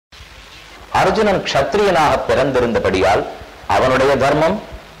அர்ஜுனன் க்ஷத்ரியனாக பிறந்திருந்தபடியால் அவனுடைய தர்மம்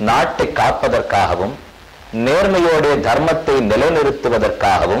நாட்டை காப்பதற்காகவும் நேர்மையோடைய தர்மத்தை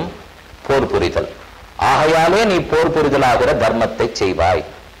நிலைநிறுத்துவதற்காகவும் போர் புரிதல். ஆகையாலே நீ போர் புரிதலாகிற தர்மத்தை செய்வாய்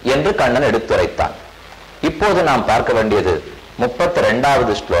என்று கண்ணன் எடுத்துரைத்தான். இப்போது நாம் பார்க்க வேண்டியது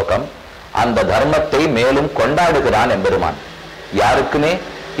 32வது ஸ்லோகம். அந்த தர்மத்தை மேலும் கொண்டாடுகிறான் எம்பெருமான். யாருக்குமே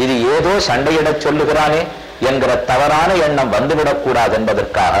இது ஏதோ சண்டையிடச் சொல்லுகிறானே என்கிற தவறான எண்ணம் வந்துவிடக்கூடாது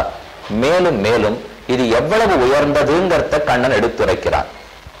என்பதற்காக மேலும் மேலும் இது எவ்வளவு உயர்ந்ததுங்கிறத கண்ணன் எடுத்துரைக்கிறான்.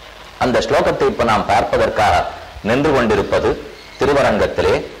 அந்த ஸ்லோகத்தை இப்ப நாம் பார்ப்பதற்காக நின்று கொண்டிருப்பது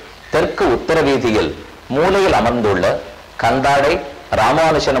திருவரங்கத்திலே தெற்கு உத்தர வீதியில் மூலையில் அமர்ந்துள்ள கந்தாடை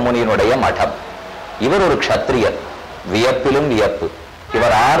ராமானுஜன முனியினுடைய மடம். இவர் ஒரு க்ஷத்ரியர், வியப்பிலும் வியப்பு.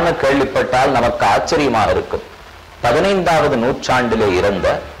 இவர் ஆர்னு கேள்விப்பட்டால் நமக்கு ஆச்சரியமாக இருக்கும். 15வது நூற்றாண்டிலே இருந்த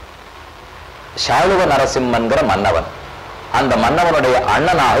ஷாலுவ நரசிம்மன்கிற மன்னவன், அந்த மன்னவனுடைய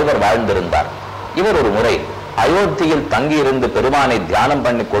அண்ணனாக இவர் வாழ்ந்திருந்தார். இவர் ஒரு முறை அயோத்தியில் தங்கியிருந்து பெருமானை தியானம்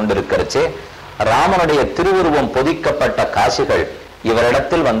பண்ணி கொண்டிருக்கிறச்சே ராமனுடைய திருவுருவம் பொதிக்கப்பட்ட காசிகள்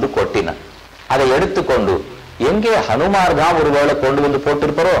இவரிடத்தில் வந்து கொட்டின. அதை எடுத்துக்கொண்டு எங்கே ஹனுமார் தான் ஒருவேளை கொண்டு வந்து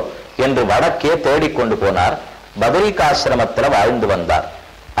போட்டிருப்பாரோ என்று வடக்கே தேடிக்கொண்டு போனார். பதரிகாசிரமத்தில் வாழ்ந்து வந்தார்.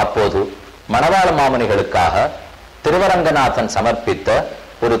 அப்போது மணவாள மாமுனிகளுக்காக திருவரங்கநாதன் சமர்ப்பித்த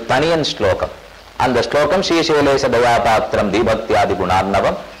ஒரு தனியன் ஸ்லோகம். அந்த ஸ்லோகம் ஸ்ரீசைலேச தயாபாத்திரம் தீபக்தியாதி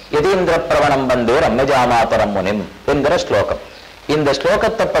குணார்ணவம் யதீந்திர பிரவணம் வந்தே ரம்யஜாமாதரம் முனிம் என்கிற ஸ்லோகம். இந்த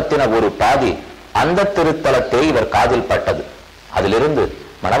ஸ்லோகத்தை பத்தின ஒரு பாதி அந்த திருத்தலத்தை இவர் காதில் பட்டது. அதிலிருந்து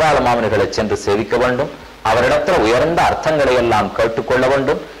மணவாள மாமுனிகளை சென்று சேவிக்க வேண்டும், அவரிடத்துல உயர்ந்த அர்த்தங்களை எல்லாம் கேட்டுக்கொள்ள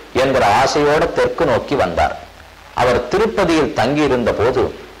வேண்டும் என்கிற ஆசையோடு தெற்கு நோக்கி வந்தார். அவர் திருப்பதியில் தங்கி இருந்த போது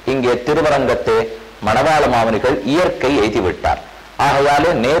இங்கே திருவரங்கத்தே மணவாள மாமுனிகள் இயற்கை எய்திவிட்டார்.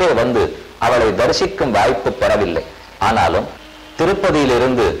 ஆகையாலே நேரே வந்து அவளை தரிசிக்கும் வாய்ப்பு பெறவில்லை. ஆனாலும்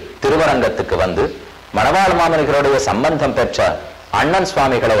திருப்பதியிலிருந்து திருவரங்கத்துக்கு வந்து மணவாள மாமுனிகளுடைய சம்பந்தம் பெற்ற அண்ணன்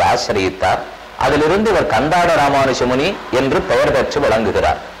சுவாமிகளை ஆசிரியித்தார். அதிலிருந்து இவர் கந்தாட ராமானுஜ முனி என்று பெயர் பெற்று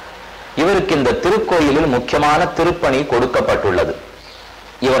விளங்குகிறார். இவருக்கு இந்த திருக்கோயிலில் முக்கியமான திருப்பணி கொடுக்கப்பட்டுள்ளது.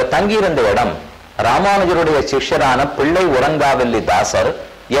 இவர் தங்கியிருந்த இடம் ராமானுஜருடைய சிஷ்யரான பிள்ளை உறங்காவல்லி தாசர்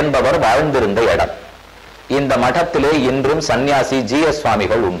என்பவர் வாழ்ந்திருந்த இடம். இந்த மடத்திலே இன்றும் சன்னியாசி ஜி.எஸ்.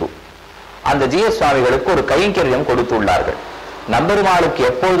 சுவாமிகள் உண்டு. அந்த ஜி.எஸ். சுவாமிகளுக்கு ஒரு கைங்கரியம் கொடுத்துள்ளார்கள். நம்பெருமாளுக்கு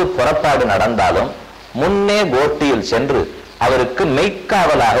எப்போது புறப்பாடு நடந்தாலும் முன்னே கோட்டியில் சென்று அவருக்கு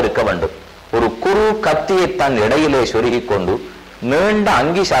மெய்க்காவலாக இருக்க வேண்டும். ஒரு குரு கத்தியை தன் இடையிலே சொருகி கொண்டு நீண்ட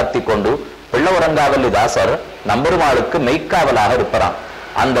அங்கி சாத்தி கொண்டு பிள்ளை உறங்காவல்லி தாசர் நம்பெருமாளுக்கு மெய்க்காவலாக இருப்பாராம்.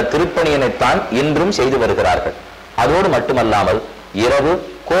 அந்த திருப்பணியனைத்தான் இன்றும் செய்து வருகிறார்கள். அதோடு மட்டுமல்லாமல் இரவு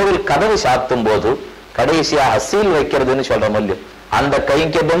கோவில் கதவு சாத்தும் போது கடைசியாக சீல் வைக்கிறதுன்னு சொல்ற முடியும், அந்த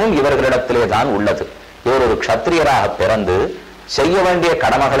கைங்கரியமும் இவர்களிடத்திலே தான் உள்ளது. இவர் ஒரு க்ஷத்ரியராக பிறந்து செய்ய வேண்டிய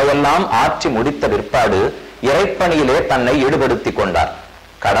கடமைகளை எல்லாம் ஆற்றி முடித்த பிற்பாடு இறைப்பணியிலே தன்னை ஈடுபடுத்தி கொண்டார்.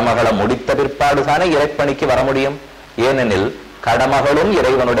 கடமைகளை முடித்த பிற்பாடு தானே இறைப்பணிக்கு வர முடியும். ஏனெனில் கடமைகளும்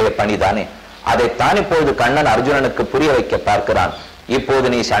இறைவனுடைய பணிதானே. அதைத்தான் இப்போது கண்ணன் அர்ஜுனனுக்கு புரிய வைக்க பார்க்கிறான். இப்போது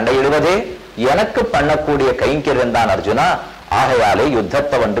நீ சண்டையிடுவதே எனக்கு பண்ணக்கூடிய கைங்கரியம் தான் அர்ஜுனா, ஆகையாலே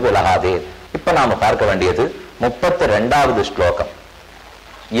யுத்தத்தை வந்து விலகாதே. இப்ப நாம பார்க்க வேண்டியது 32வது ஸ்லோகம்.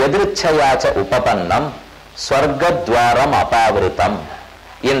 எதிர்ச்சயாச்ச உபபன்னம் ஸ்வர்கத்வாரம் அபாவிருத்தம்.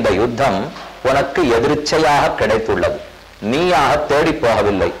 இந்த யுத்தம் உனக்கு எதிர்ச்சையாக கிடைத்துள்ளது, நீயாக தேடி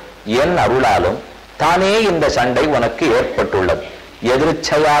போகவில்லை. என் அருளாலும் தானே இந்த சண்டை உனக்கு ஏற்பட்டுள்ளது.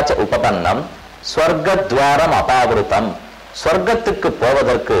 எதிர்ச்சயாச்ச உபபன்னம் ஸ்வர்கத்வாரம் அபாவிருத்தம். சொர்க்கத்துக்கு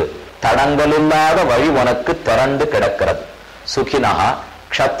போவதற்கு தடங்களில்லாத வழி உனக்கு திறந்து கிடக்கிறது. சுகினஹா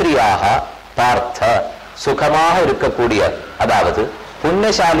க்ஷத்ரியாக பார்த்த, சுகமாக இருக்கக்கூடிய, அதாவது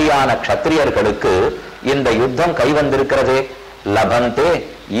புண்ணியசாலியான க்ஷத்ரியர்களுக்கு இந்த யுத்தம் கைவந்திருக்கிறதே. லபந்தே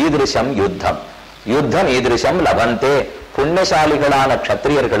ஈதிருஷம் யுத்தம், யுத்தம் ஈதிருஷம் லபந்தே. புண்ணியசாலிகளான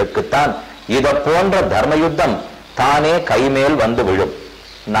க்ஷத்ரியர்களுக்குத்தான் இதை போன்ற தர்ம யுத்தம் தானே கைமேல் வந்து விழும்.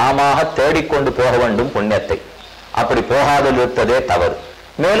 நாம தேடிக்கொண்டு போக வேண்டும் புண்ணியத்தை. அப்படி போகாமல் இருப்பதே தவறு.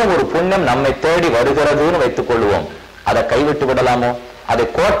 மேலும் ஒரு புண்ணியம் நம்மை தேடி வருகிறதுன்னு வைத்துக் கொள்வோம், அதை கைவிட்டு விடலாமோ, அதை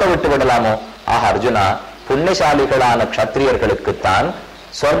கோட்டை விட்டு விடலாமோ? ஆக அர்ஜுனா, புண்ணியசாலிகளான க்ஷத்ரியர்களுக்குத்தான்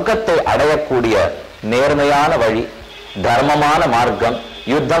சொர்க்கத்தை அடையக்கூடிய நேர்மையான வழி, தர்மமான மார்க்கம்,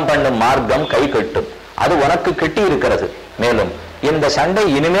 யுத்தம் பண்ணும் மார்க்கம் கை கட்டும். அது உனக்கு கிட்டி இருக்கிறது. மேலும் இந்த சண்டை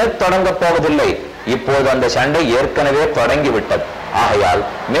இனிமேல் தொடங்க போவதில்லை. இப்போது அந்த சண்டை ஏற்கனவே தொடங்கி விட்டது. ஆகையால்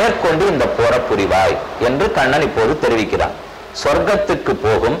மேற்கொண்டு இந்த போர புரிவாய் என்று கண்ணன் இப்போது தெரிவிக்கிறான். சொர்க்கத்துக்கு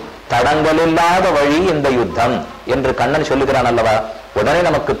போகும் தடங்களில்லாத வழி இந்த யுத்தம் என்று கண்ணன் சொல்லுகிறான் அல்லவா. உடனே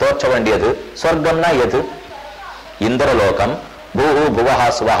நமக்கு தோற்ற வேண்டியது சொர்க்கம்னா எது? இந்திரலோகம், பூஹு புவஹா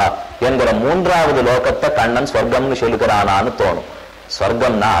சுவஹா என்கிற 3வது லோகத்தை கண்ணன் சொர்க்கம்னு சொல்லுகிறானான்னு தோணும்.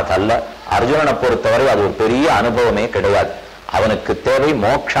 ஸ்வர்க்கம்னா அதல்ல. அர்ஜுனனை பொறுத்தவரை அது ஒரு பெரிய அனுபவமே கிடையாது. அவனுக்கு தேவை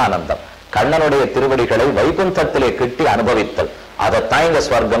மோட்சானந்தம், கண்ணனுடைய திருவடிகளை வைகுந்தத்திலே கிட்டி அனுபவித்தல். அதைத்தான் இங்க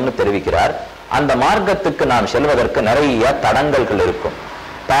ஸ்வர்க்கம்னு தெரிவிக்கிறார். அந்த மார்க்கத்துக்கு நாம் செல்வதற்கு நிறைய தடங்கல்கள் இருக்கும்,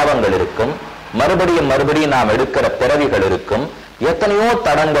 பாவங்கள் இருக்கும், மறுபடியும் நாம் எடுக்கிற பிறவிகள் இருக்கும், எத்தனையோ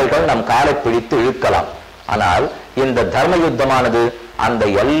தடங்கல்கள் நம் காலை பிடித்து இழுக்கலாம். ஆனால் இந்த தர்ம யுத்தமானது அந்த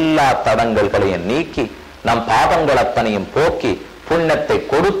எல்லா தடங்கல்களையும் நீக்கி நம் பாவங்கள் அத்தனையும் போக்கி புண்ணியத்தை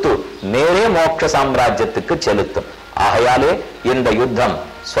கொடுத்து நேரே மோட்ச சாம்ராஜ்யத்துக்கு செலுத்தும். ஆகையாலே இந்த யுத்தம்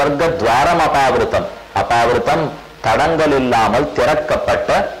ஸ்வர்க துவாரம் அபாவிருத்தம், அபாவிருத்தம் தடங்கள் இல்லாமல் திறக்கப்பட்ட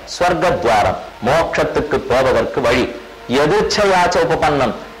ஸ்வர்க துவாரம், மோட்சத்துக்கு போவதற்கு வழி. எதிர்ச்சையாச்ச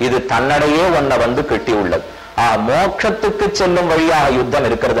உபபன்னம், இது தன்னடையே ஒன்ன வந்து கிட்டி உள்ளது. மோட்சத்துக்கு செல்லும் வழியாக யுத்தம்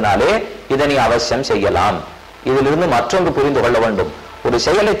இருக்கிறதுனாலே இதை நீ அவசியம் செய்யலாம். இதிலிருந்து மற்றொன்று புரிந்து கொள்ள வேண்டும். ஒரு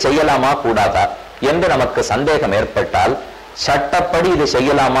செயலை செய்யலாமா கூடாதா என்று நமக்கு சந்தேகம் ஏற்பட்டால் சட்டப்படி இது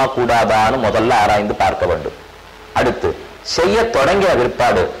செய்யலாமா கூடாதான்னு முதல்ல ஆராய்ந்து பார்க்க வேண்டும். அடுத்து செய்ய தொடங்கிய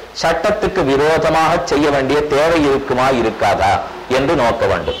விற்பாடு சட்டத்துக்கு விரோதமாக செய்ய வேண்டிய தேவை இருக்குமா இருக்காதா என்று நோக்க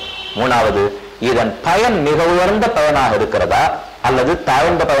வேண்டும். மூணாவது, இதன் பயன் மிக உயர்ந்த பயனாக இருக்கிறதா அல்லது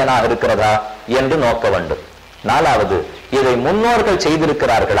தாழ்ந்த பயனாக இருக்கிறதா என்று நோக்க வேண்டும். நாலாவது, இதை முன்னோர்கள்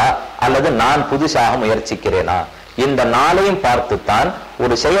செய்திருக்கிறார்களா அல்லது நான் புதுசாக முயற்சிக்கிறேனா? இந்த நாளையும் பார்த்துத்தான்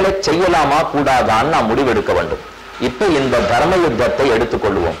ஒரு செயலை செய்யலாமா கூடாதான்னு நாம் முடிவெடுக்க வேண்டும். இப்ப இந்த தர்ம யுத்தத்தை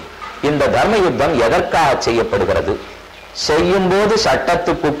எடுத்துக்கொள்வோம். இந்த தர்ம யுத்தம் எதற்காக செய்யப்படுகிறது? செய்யும் போது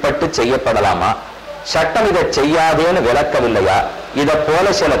சட்டத்துக்குட்பட்டு செய்யப்படலாமா? சட்டம் இதை செய்யாதேன்னு விளக்கவில்லையா? இதை போல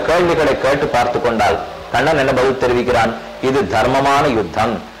சில கேள்விகளை கேட்டு பார்த்து கொண்டால் கண்ணன் என்ன பதில் தெரிவிக்கிறான்? இது தர்மமான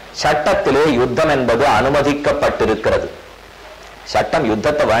யுத்தம், சட்டத்திலே யுத்தம் என்பது அனுமதிக்கப்பட்டிருக்கிறது. சட்டம்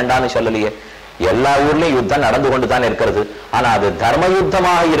யுத்தத்தை வேண்டான்னு சொல்லலையே, எல்லா ஊர்லயும் யுத்தம் நடந்து கொண்டுதான் இருக்கிறது. ஆனா அது தர்ம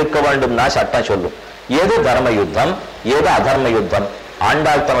யுத்தமாக இருக்க வேண்டும்னா சட்டம் சொல்லும். எது தர்ம யுத்தம், எது அதர்ம யுத்தம்?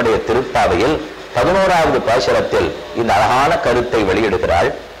 ஆண்டாள் தன்னுடைய திருப்பாவையில் 11வது பாசுரத்தில் இந்த அழகான கருத்தை வெளியிடுகிறாள்.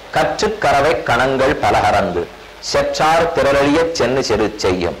 கற்றுக்கறவை கணங்கள் பலகறந்து செற்றார் திரளிய சென்னு செரு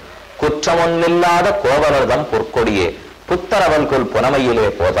செய்யும் குற்றமொன்னில்லாத கோவலர்தம் பொற்கொடியே புத்தரவல்குள் புனமையிலே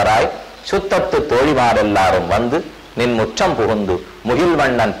போதராய் சுத்தத்து தோழிமாரெல்லாரும் வந்து நின் முற்றம் புகுந்து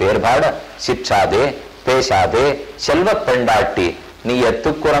முகில்வண்ணன் பேர்பாட சிற்றாதே பேசாதே செல்வ பெண்டாட்டி நீ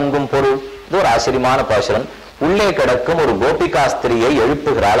எத்துக்குறங்கும் பொருள். இது ஒரு ஆச்சரியமான பாசுரம். உள்ளே கிடக்கும் ஒரு கோபிகாஸ்திரியை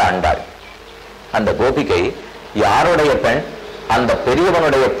எழுப்புகிறாள் ஆண்டாள். அந்த கோபிகை யாருடைய பெண்? அந்த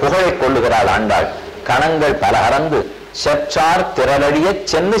பெரியவனுடைய புகழை கொள்ளுகிறாள் ஆண்டாள். கணங்கள் பல அறந்து செற்றார் திரளடிய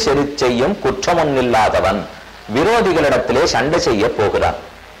சென்னு செரு செய்யும் குற்றமொன்னில்லாதவன். விரோதிகளிடத்திலே சண்டை செய்ய போகிறான்.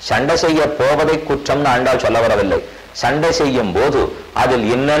 சண்டை செய்ய போவதை குற்றம்னு ஆண்டாள் சொல்ல வரவில்லை. சண்டை செய்யும் போது அதில்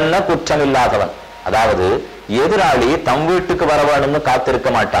என்னென்ன குற்றம் இல்லாதவன். அதாவது எதிராளி தம் வீட்டுக்கு வர வேணும்னு காத்திருக்க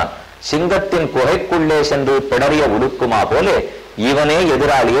மாட்டான். சிங்கத்தின் குகைக்குள்ளே சென்று பிடறிய உடுக்குமா போலே இவனே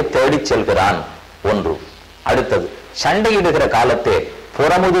எதிராளியை தேடிச் செல்கிறான். ஒன்று. அடுத்தது, சண்டையிடுகிற காலத்தே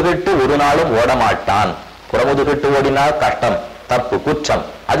புறமுதுகிட்டு ஒரு நாளும் ஓடமாட்டான். புறமுதுகிட்டு ஓடினால் கஷ்டம், தப்பு, குற்றம்,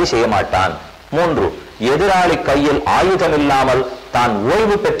 அது செய்ய மாட்டான். மூன்று, எதிராளி கையில் ஆயுதம் இல்லாமல் தான்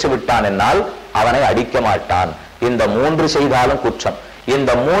ஓய்வு பெற்று விட்டான் என்னால் அவனை அடிக்க மாட்டான். இந்த மூன்று செய்தாலும் குற்றம்.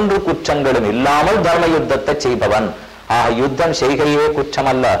 இந்த மூன்று குற்றங்களும் இல்லாமல் தர்ம யுத்தத்தை செய்பவன். யுத்தம் செய்கையே குற்றம்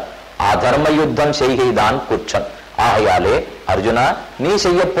அல்ல, அதர்ம யுத்தம் செய்கைதான் குற்றம். ஆகையாலே அர்ஜுனா, நீ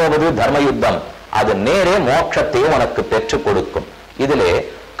செய்ய போவது தர்ம யுத்தம். அது நேரே மோட்சத்தையும் உனக்கு பெற்றுக் கொடுக்கும். இதிலே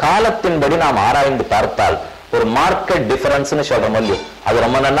காலத்தின்படி நாம் ஆராய்ந்து பார்த்தால் ஒரு மார்க்கெட் டிஃபரன்ஸ்னு சொல்றோம் இல்லையோ, அது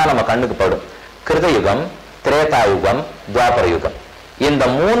ரொம்ப நல்லா நம்ம கண்ணுக்கு படும். கிருதயுகம், திரேதாயுகம், துவாபர யுகம், இந்த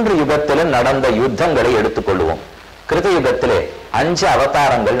மூன்று யுகத்திலும் நடந்த யுத்தங்களை எடுத்துக்கொள்வோம். கிருதயுகத்திலே 5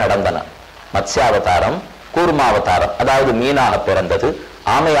 அவதாரங்கள் நடந்தன. மத்ஸ்யாவதாரம், கூர்மாவதாரம், அதாவது மீனாக பிறந்தது,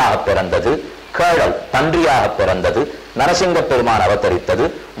 ஆமையாக பிறந்தது, கேழல் பன்றியாக பிறந்தது, நரசிங்க பெருமான் அவதரித்தது,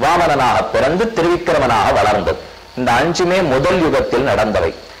 வாமனனாக பிறந்து திருவிக்கிரமனாக வளர்ந்தது. இந்த 5மே முதல் யுகத்தில்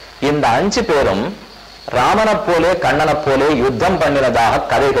நடந்தவை. இந்த 5 பேரும் ராமனை போலே கண்ணனை போலே யுத்தம் பண்ணினதாக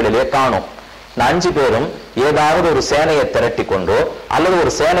கதைகளிலே காணும். இந்த 5 பேரும் ஏதாவது ஒரு சேனையை திரட்டி கொண்டோ அல்லது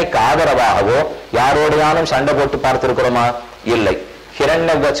ஒரு சேனைக்கு ஆதரவாகவோ யாரோடையானும் சண்டை போட்டு பார்த்திருக்கிறோமா? இல்லை.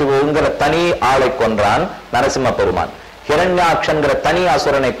 ஹிரண்யகசிபுங்கிற தனி ஆளை கொன்றான் நரசிம்ம பெருமான். ஹிரண்யாட்சன்கிற தனி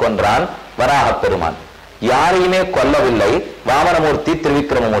அசுரனை கொன்றான் வராக பெருமான். யாரையுமே கொல்லவில்லை வாமனமூர்த்தி,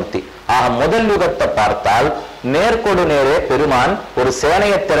 திருவிக்கிரமமூர்த்தி. முதல் யுகத்தை பார்த்தால் நேர்கொடு நேரே பெருமான் ஒரு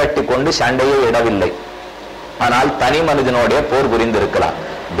சேனையை திரட்டி கொண்டு சண்டையை இடவில்லை. ஆனால் தனி மனிதனோடைய போர் புரிந்திருக்கலாம்.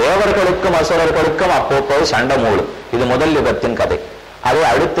 தேவர்களுக்கும் அசுரர்களுக்கும் அப்போது சண்டை மூடும். இது முதல் யுகத்தின் கதை. அதே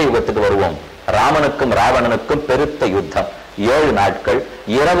அடுத்த யுகத்துக்கு வருவோம். ராமனுக்கும் ராவணனுக்கும் பெருத்த யுத்தம். 7 நாட்கள்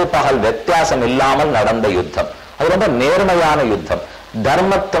இரவு பகல் வித்தியாசம் இல்லாமல் நடந்த யுத்தம். அது ரொம்ப நேர்மையான யுத்தம்.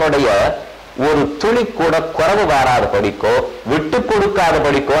 தர்மத்தினுடைய ஒரு துளி கூட குறவு வாராதபடிக்கோ விட்டு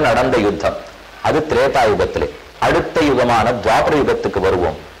கொடுக்காதபடிக்கோ நடந்த யுத்தம். அது திரேதா யுகத்திலே. அடுத்த யுகமான துவாபர யுகத்துக்கு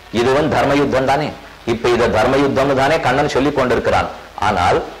வருவோம். இதுவும் தர்ம யுத்தம் தானே. இப்ப இத தர்ம யுத்தம் தானே கண்ணன் சொல்லி கொண்டிருக்கிறான்.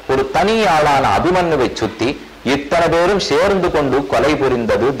 ஆனால் ஒரு தனி ஆளான அபிமன்யுவை சுத்தி இத்தனை பேரும் சேர்ந்து கொண்டு கொலை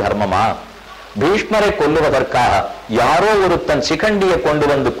புரிந்தது தர்மமா? பீஷ்மரை கொல்லுவதற்காக யாரோ ஒருத்தன் சிகண்டியை கொண்டு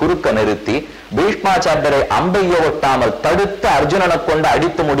வந்து குறுக்க நிறுத்தி பீஷ்மாச்சாரியரை அம்பைய ஒட்டாமல் தடுத்து அர்ஜுனனை கொண்டு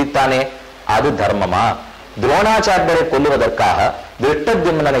அடித்து முடித்தானே, அது தர்மமா? துரோணாச்சாரியரை கொல்லுவதற்காக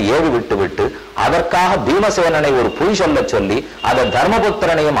திருஷ்டத்யும்னனை ஏவி விட்டு அதற்காக பீமசேனனை ஒரு பொய் சொல்ல சொல்லி அதை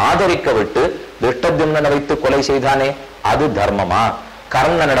தர்மபுத்திரனையும் ஆதரிக்க விட்டு திருஷ்டத்யும்னனை வைத்து கொலை செய்தானே, அது தர்மமா?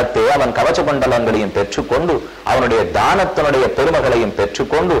 கர்ணனிடத்தே அவன் கவச மண்டலங்களையும் பெற்றுக்கொண்டு அவனுடைய தானத்தினுடைய பெருமகளையும்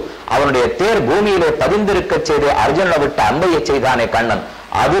பெற்றுக்கொண்டு அவனுடைய தேர் பூமியிலே பதிந்திருக்க செய்து அர்ஜுனனை விட்டு அம்பைய செய்தானே கண்ணன்,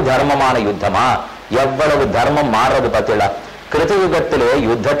 அது தர்மமான யுத்தமா? எவ்வளவு தர்மம் மாறுறது பார்த்தீங்களா? கிருதயுகத்திலே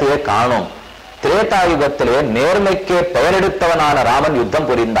யுத்தத்தையே காணும். திரேதாயுகத்திலே நேர்மைக்கே பெயரெடுத்தவனான ராமன் யுத்தம்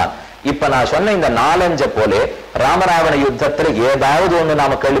புரிந்தான். இப்ப நான் சொன்ன இந்த 4-5 போலே ராமராவண யுத்தத்துல ஏதாவது ஒண்ணு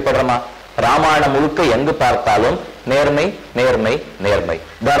நாம கேள்விப்படுறோமா? ராமாயணம் முழுக்க எங்கு பார்த்தாலும் நேர்மை நேர்மை நேர்மை,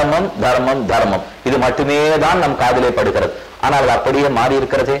 தர்மம் தர்மம் தர்மம், இது மட்டுமே தான் நம் காதிலே படுகிறது. ஆனால் அது அப்படியே மாறி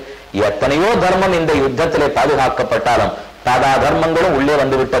இருக்கிறது. எத்தனையோ தர்மம் இந்த யுத்தத்திலே பாதுகாக்கப்பட்டாலும் பல தர்மங்களும் உள்ளே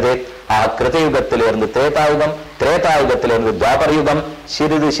வந்து விட்டதே. கிருதயுகத்திலிருந்து திரேதாயுகம், திரேதாயுகத்திலிருந்து துவாபர யுகம்,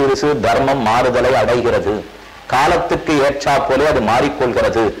 சிறிது சிறிது தர்மம் மாறுதலை அடைகிறது. காலத்துக்கு ஏற்றா போலே அது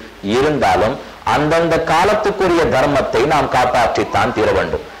மாறிக்கொள்கிறது. இருந்தாலும் அந்தந்த காலத்துக்குரிய தர்மத்தை நாம் காப்பாற்றித்தான் தீர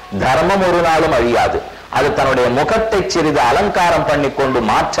வேண்டும். தர்மம் ஒரு நாளும் அழியாது. அது தன்னுடைய முகத்தை சிறிது அலங்காரம் பண்ணி கொண்டு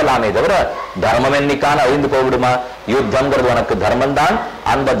மாற்றலாமே தவிர தர்மம் என்னைக்கான அழிந்து போய்விடுமா? யுத்தம்ங்கிறது உனக்கு தர்மம் தான்.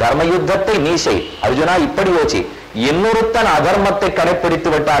 அந்த தர்ம யுத்தத்தை நீ செய். அர்ஜுனா, இப்படி யோசி. இன்னொருத்தன் அதர்மத்தை கடைப்பிடித்து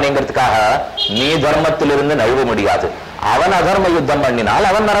விட்டானேங்கிறதுக்காக நீ தர்மத்திலிருந்து நழுவ முடியாது. அவன் அதர்ம யுத்தம் பண்ணினால்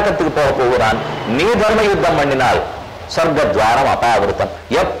அவன் நரகத்துக்கு போக போகிறான். நீ தர்ம யுத்தம் பண்ணினால் சொர்க்கத்வாரம் அபாவிருத்தம்.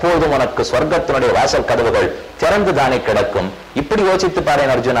 எப்போதும் உனக்கு சொர்க்கத்தினுடைய வாசல் கதவுகள் திறந்துதானே கிடக்கும். இப்படி யோசித்து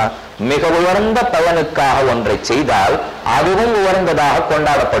பாருங்க அர்ஜுனா. மிக உயர்ந்த பயனுக்காக ஒன்றை செய்தால் அதுவும் உயர்ந்ததாக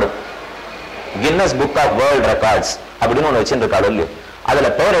கொண்டாடப்படும். Guinness book of world records அப்படின்னு ஒண்ணு வச்சுருக்காள் இல்லையோ, அதுல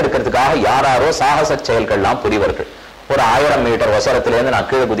பெயர் எடுக்கிறதுக்காக யாராரோ சாகச செயல்கள்லாம் புரிவர்கள். ஒரு 1000 மீட்டர் வசரத்திலேருந்து நான்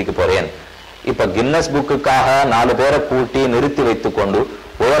கீழே குதிக்க போறேன். இப்ப கின்னஸ் புக்குக்காக 4 பேரை கூட்டி நிறுத்தி வைத்துக் கொண்டு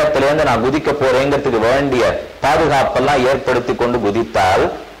உயரத்திலேருந்து நான் குதிக்க போறேங்கிறதுக்கு வேண்டிய பாதுகாப்பெல்லாம் ஏற்படுத்தி கொண்டு குதித்தால்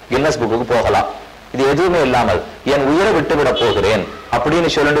கின்னஸ் புக்கு போகலாம். இது எதுவுமே இல்லாமல் என் உயிரை விட்டுவிட போகிறேன் அப்படின்னு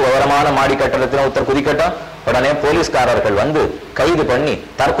சொல்லிட்டு உயரமான மாடி கட்டடத்தின ஒருத்தர் குதிக்கட்டும், உடனே போலீஸ்காரர்கள் வந்து கைது பண்ணி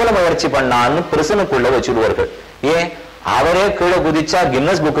தற்கொலை முயற்சி பண்ணான்னு பிரிசனுக்குள்ள வச்சுடுவார்கள். ஏன்? அவரே கீழே குதிச்சா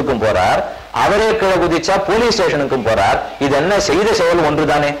கின்னஸ் புக்குக்கும் போறார், அவரே கீழே குதிச்சா போலீஸ் ஸ்டேஷனுக்கும் போறார். இது என்ன செய்த செயல்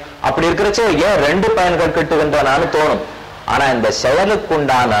ஒன்றுதானே. அப்படி இருக்கிறச்சே ஏன் 2 பயன்கள் கிட்டுகின்றனான்னு தோணும். ஆனா இந்த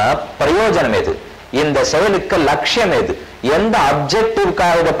செயலுக்குண்டான பிரயோஜனம் எது? இந்த செயலுக்கு லட்சியம் எது? எந்த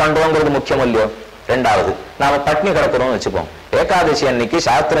அப்ஜெக்டிவ்காக இதை பண்றோங்கிறது முக்கியம் இல்லையோ? 2வது, நாம பட்டினி கிடக்கிறோம்னு வச்சுப்போம். ஏகாதசி அன்னைக்கு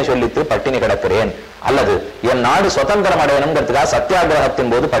சாஸ்திரம் சொல்லித்து பட்டினி கிடக்கிறேன், அல்லது என் நாடு சுதந்திரம் அடையணுங்கிறதுக்காக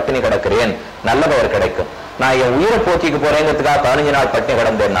சத்தியாகிரகத்தின் போது பட்டினி கிடக்கிறேன், நல்ல பெயர் கிடைக்கும். நான் என் உயிரை போக்கிக்கு போறேங்கிறதுக்காக 15 நாள் பட்டினி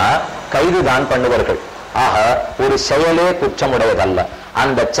கிடந்தேன்னா கைதுதான் பண்ணுவார்கள். ஆக ஒரு செயலே குற்றமுடையதல்ல.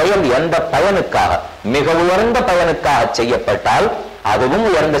 அந்த செயல் எந்த பயனுக்காக, மிக உயர்ந்த பயனுக்காக செய்யப்பட்டால் அதுவும்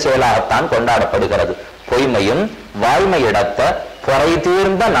உயர்ந்த செயலாகத்தான் கொண்டாடப்படுகிறது. பொய்மையும் வாய்மையிடத்த பொறை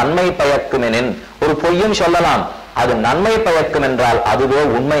தீர்ந்த நன்மை பயக்குமெனின், ஒரு பொய்யும் சொல்லலாம், அது நன்மை பயக்கும் என்றால் அதுவே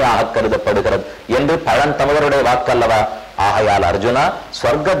உண்மையாக கருதப்படுகிறது என்று பழந்தமிழருடைய வாக்கல்லவா? ஆகையால் அர்ஜுனா,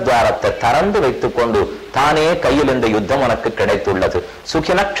 ஸ்வர்க்கத்வாரத்தை திறந்து வைத்துக் கொண்டு தானே கையில் இந்த யுத்தம் உனக்கு கிடைத்துள்ளது.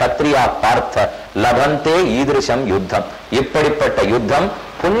 சுகின க்ஷத்ரியா பார்த்த லபந்தே ஈதிருஷம் யுத்தம். இப்படிப்பட்ட யுத்தம்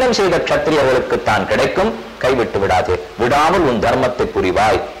புண்ணியம் செய்த க்ஷத்ரியர்களுக்கு தான் கிடைக்கும். கைவிட்டு விடாதே, விடாமல் உன் தர்மத்தை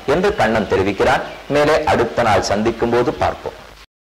புரிவாய் என்று கண்ணன் தெரிவிக்கிறான். மேலே அடுத்த நாள் சந்திக்கும் போது பார்ப்போம்.